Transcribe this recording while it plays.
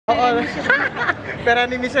Oo. Pera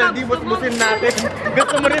ni Michelle D, busbusin natin.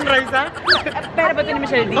 Gusto mo rin, Raisa? Pera ba ito ni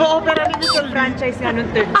Michelle D? Oo, pera ni Michelle D. Franchise nga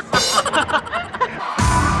nun, terms.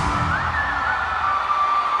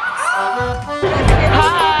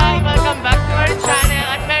 Hi! Welcome back to our channel.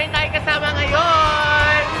 At meron tayo kasama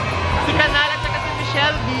ngayon si Kanal at saka si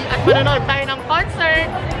Michelle D. At manonood tayo ng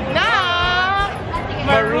concert na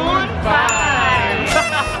Maroon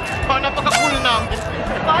 5. Oh, napaka-cool namin.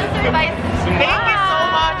 Sponsored by Thank you so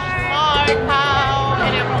much, Mark, Pao,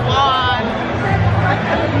 and everyone.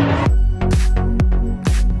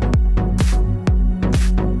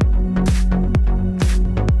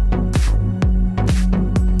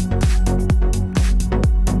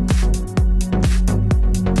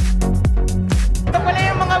 Ito pala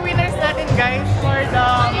yung mga winners natin, guys, for the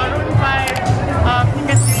Maroon 5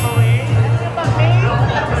 ticket giveaway. Ano ba, May?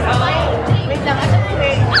 Wait lang, ano si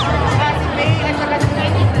May? Si May at saka si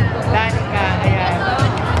Danica, ayan.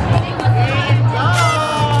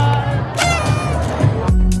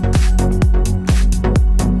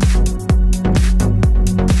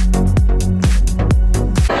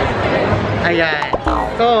 Ayan.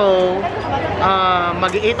 So,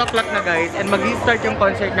 mag-8 o'clock na, guys, and mag-start yung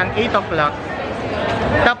concert ng 8 o'clock.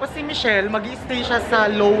 Tapos si Michelle, mag-stay siya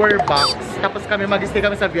sa lower box. Tapos mag-stay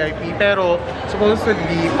kami sa VIP. Pero,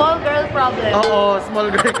 supposedly... Small girl problem. Oo,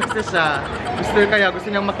 small girl kasi siya. Gusto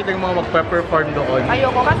niyang makita yung mga magpe-perform doon.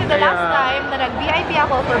 Ayoko, kasi the last time na nag-VIP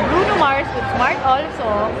ako for Bruno Mars with Smart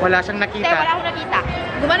also. Wala siyang nakita. Hindi, wala akong nakita.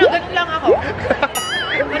 Gumanood lang ako.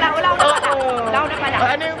 Wala akong napala.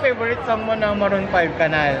 Ano yung favorite song mo na Maroon 5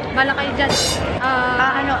 Kanal? Bala kayo dyan.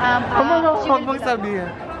 Huwag mong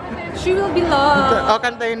sabihin. She will be loved. O,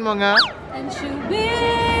 kantahin mo nga. And she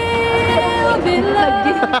will be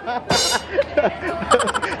loved.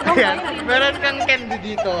 Ayan, meron kang candy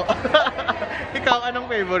dito. Ikaw, anong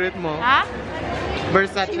favorite mo? Ha?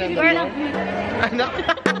 Versace. Girl. Ano?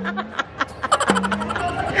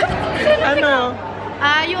 Ano?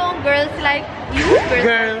 Yung Girls Like You.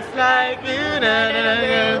 Girls like you, na na na,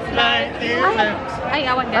 girls like you, na. Ay,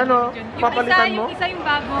 awan ka. Ano? Papalitan mo? Yung isa yung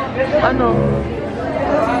bago. Ano?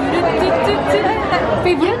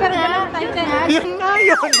 Favorite ka rin ng title. Yan nga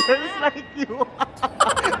yun, girls like you.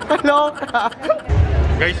 Kaloka.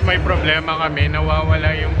 Guys, may problema kami.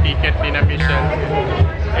 Nawawala yung ticket ni na Michelle.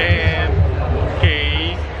 And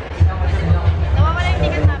Kay. Nawawala yung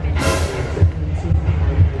ticket namin.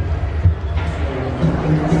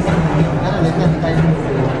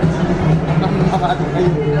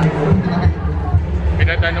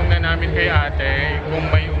 Pinatanong na namin kay ate kung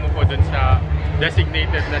may umupo dun sa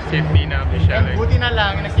designated na seat ni na Michelle. Buti na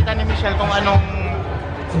lang, nakita ni Michelle kung anong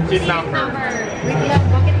Seat number. Wait lang,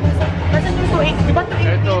 bakit mo sa... Basta yung 280? Di ba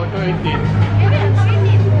 280? Ito,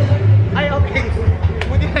 218. Ay, okay.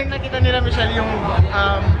 Buti na lang nakita nila Michelle yung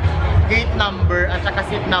gate number at saka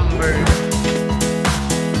seat number.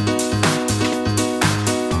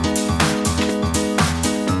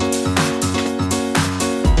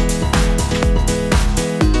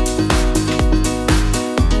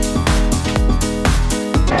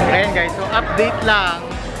 Ayan guys, so update lang.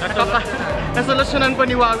 Nasolusyonan po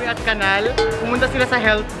ni Wowie at Kanal. Pumunta sila sa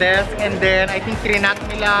help desk and then I think trinak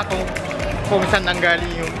nila kung saan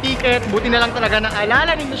nanggaling yung ticket. Buti na lang talaga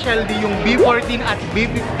naalala ni Michelle D yung B14 at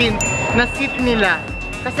B15 na seat nila.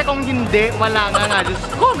 Kasi kung hindi, wala nga. Diyos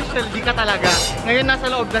ko, Michelle D ka talaga. Ngayon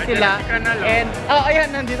nasa loob na sila. And,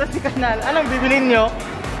 ayan, nandito si Kanal. Anong bibilin nyo?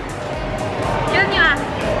 Yan nyo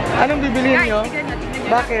Anong bibilin nyo?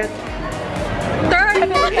 Bakit? Third!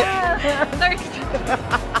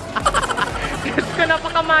 Diyos ko,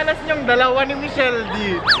 napakamalas niyong dalawa ni Michelle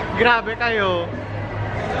D. Grabe kayo.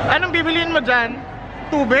 Anong bibiliin mo dyan?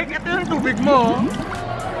 Tubig? Ito yung tubig mo.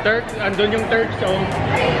 Turks, andun yung Turks, oh.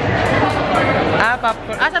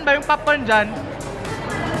 Popcorn. Asan ba yung popcorn dyan?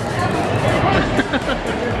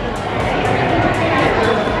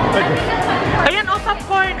 Ayan,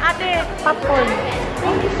 popcorn, ate. Popcorn.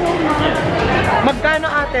 Thank you so much. Magkano,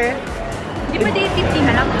 ate? Di ba day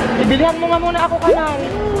 50 na lang? Ibilihan mo nga muna ako, Kanal.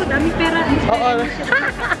 Oo, dami pera. Oo.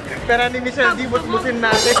 Pera ni Michelle D, busbusin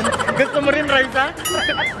natin. Gusto mo rin, Raisa?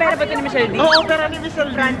 Pera ba ito ni Michelle D? Oo, pera ni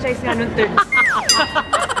Michelle D. Franchise nga nun, terms.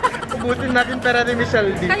 Ubusin natin pera ni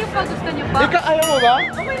Michelle D. Kayo pa, gusto nyo pa? Ikaw, ayaw mo ba?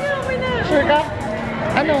 Okay na. Sure ka?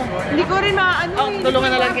 Ano? Hindi ko rin maano eh.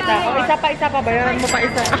 Tulungan na lang kita. Isa pa. Bayaran mo pa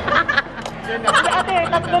isa.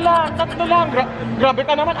 Ate, tatlo lang. Grabe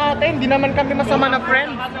ka naman, ate. Hindi naman kami masama na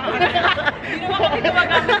friends. Hindi naman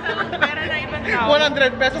kami gumagamit sa pera na ibang tao.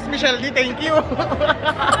 100 pesos, Michelle D. Thank you.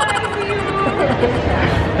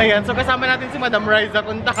 Ayan, so kasama natin si Madam Riza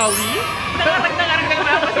Kuntawi. Nagdaragdag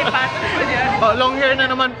na ako si Pato. Long hair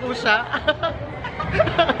na naman po siya.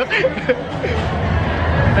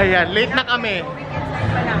 Ayan, late na kami.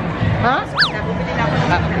 Ha?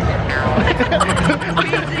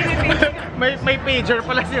 may pager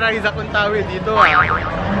pala si Riza kung tawid dito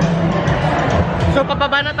So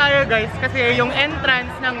papaba na tayo guys kasi yung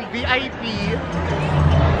entrance ng VIP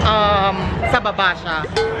sa baba siya.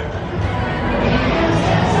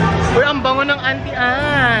 Uy, ang bango ng Auntie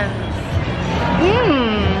Ann.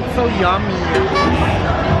 So yummy.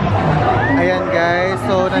 Ayan guys,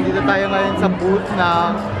 so nandito tayo ngayon sa booth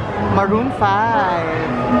ng Maroon 5.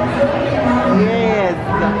 Yes.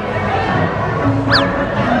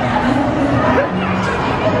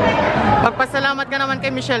 Pagpasalamat ka naman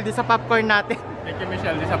kay Michelle di sa popcorn natin. Thank you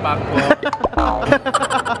Michelle, di sa popcorn.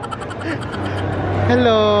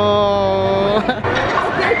 Hello.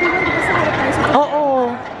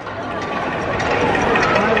 Oo.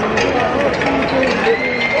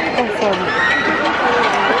 Oh, sorry.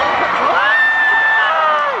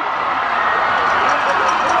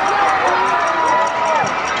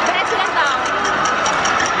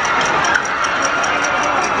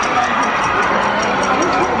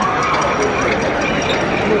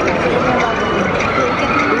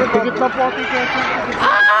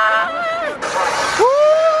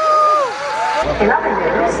 In other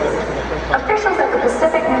news, officials at the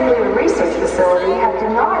Pacific Nuclear Research Facility have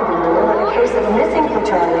denied the rumor that a case of missing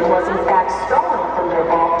plutonium was in fact stolen from their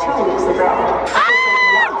vault 2 weeks ago.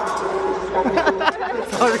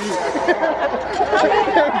 Sorry.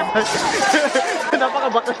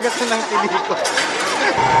 Napakabaklas kasi ng tili ko.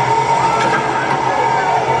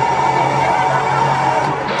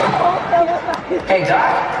 Hey, Doc.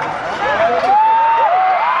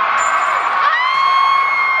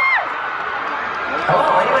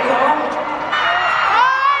 Hello, anybody home?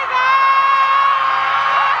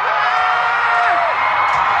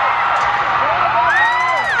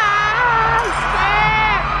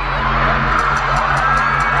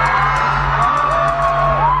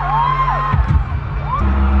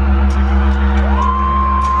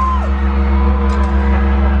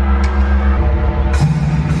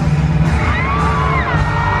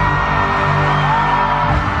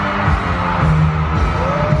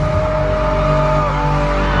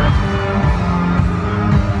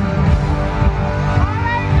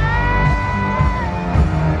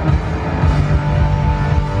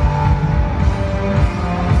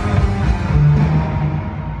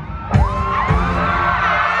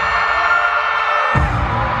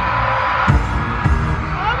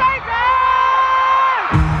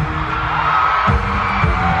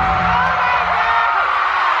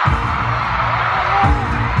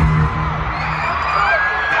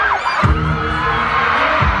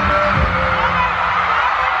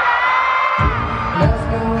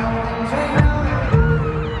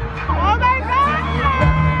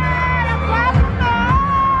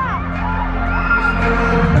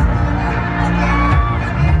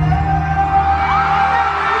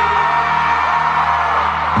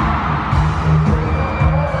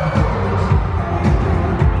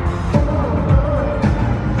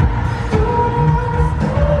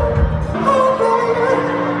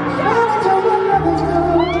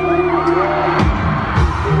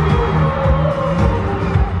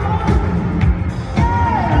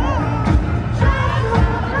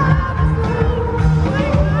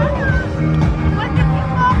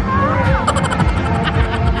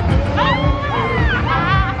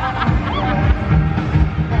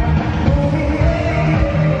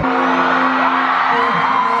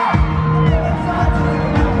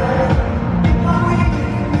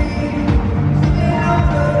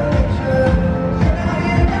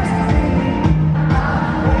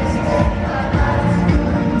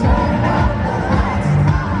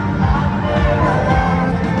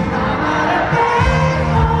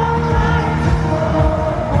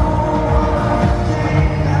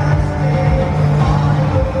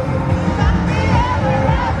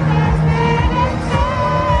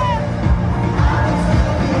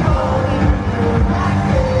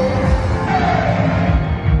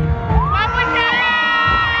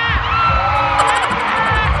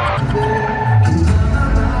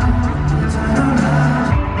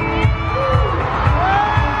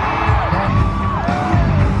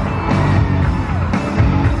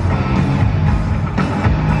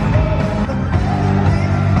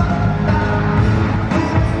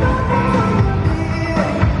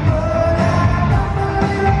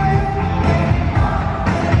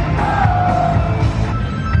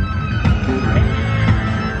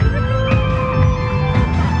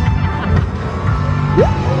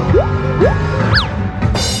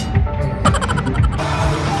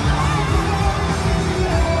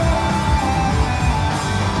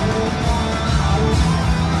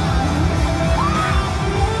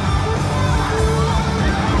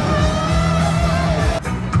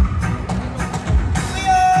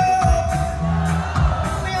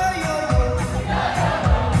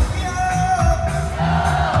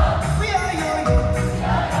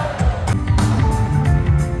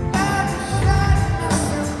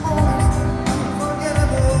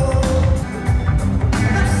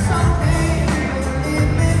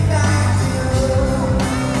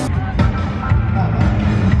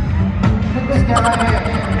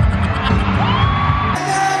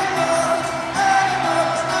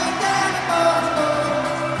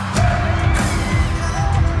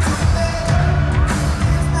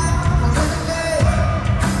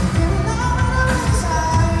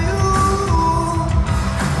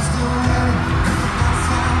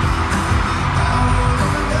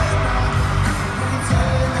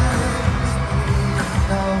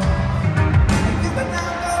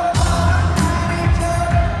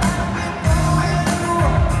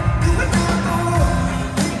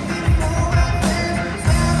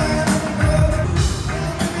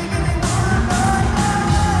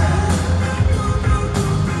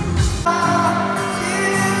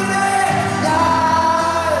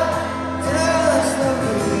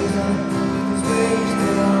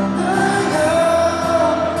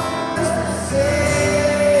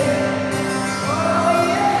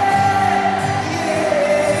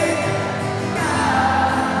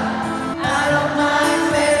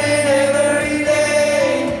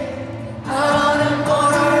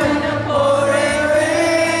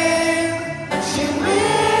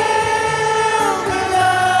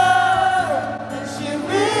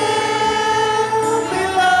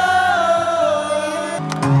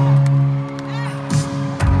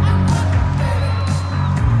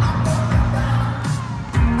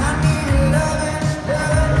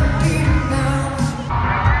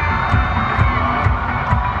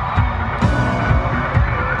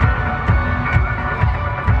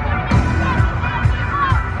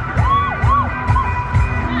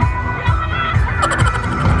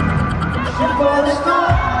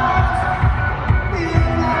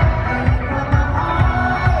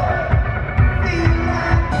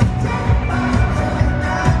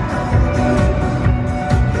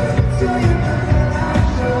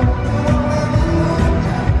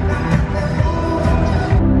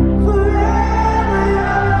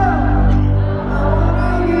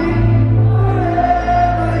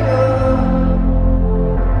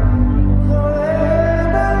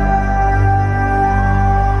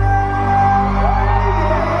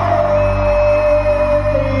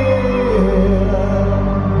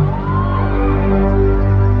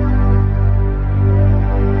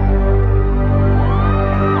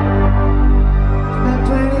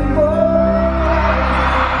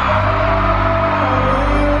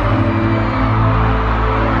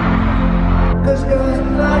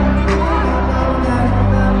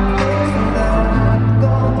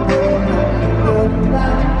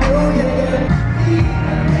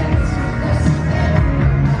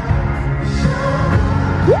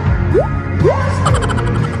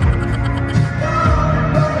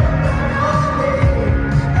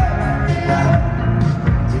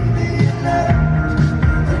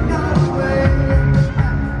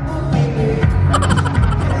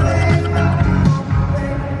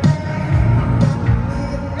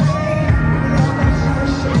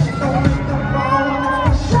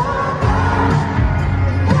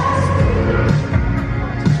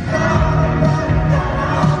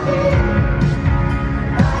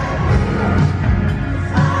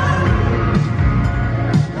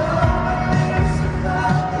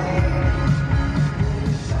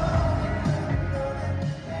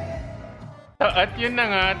 At yun na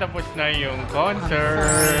nga, tapos na yung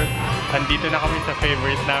concert. Andito na kami sa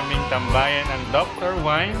favorite naming tambayan, ang Dr.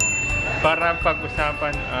 Wine, para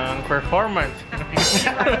pag-usapan ang performance.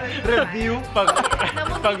 Review pag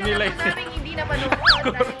nilay. Namin hindi na panood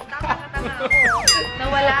dahil tama ako.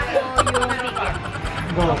 Nawala ko yung ticket.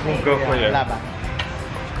 Go for it. Laban.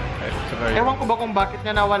 Ewan ko ba kung bakit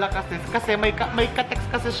nga nawala kasi may ka-text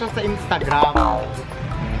kasi siya sa Instagram.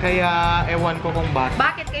 Kaya ewan ko kung bakit.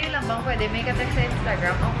 Bakit kayo lang bang pwede? May ka-text sa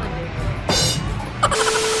Instagram? Ako din.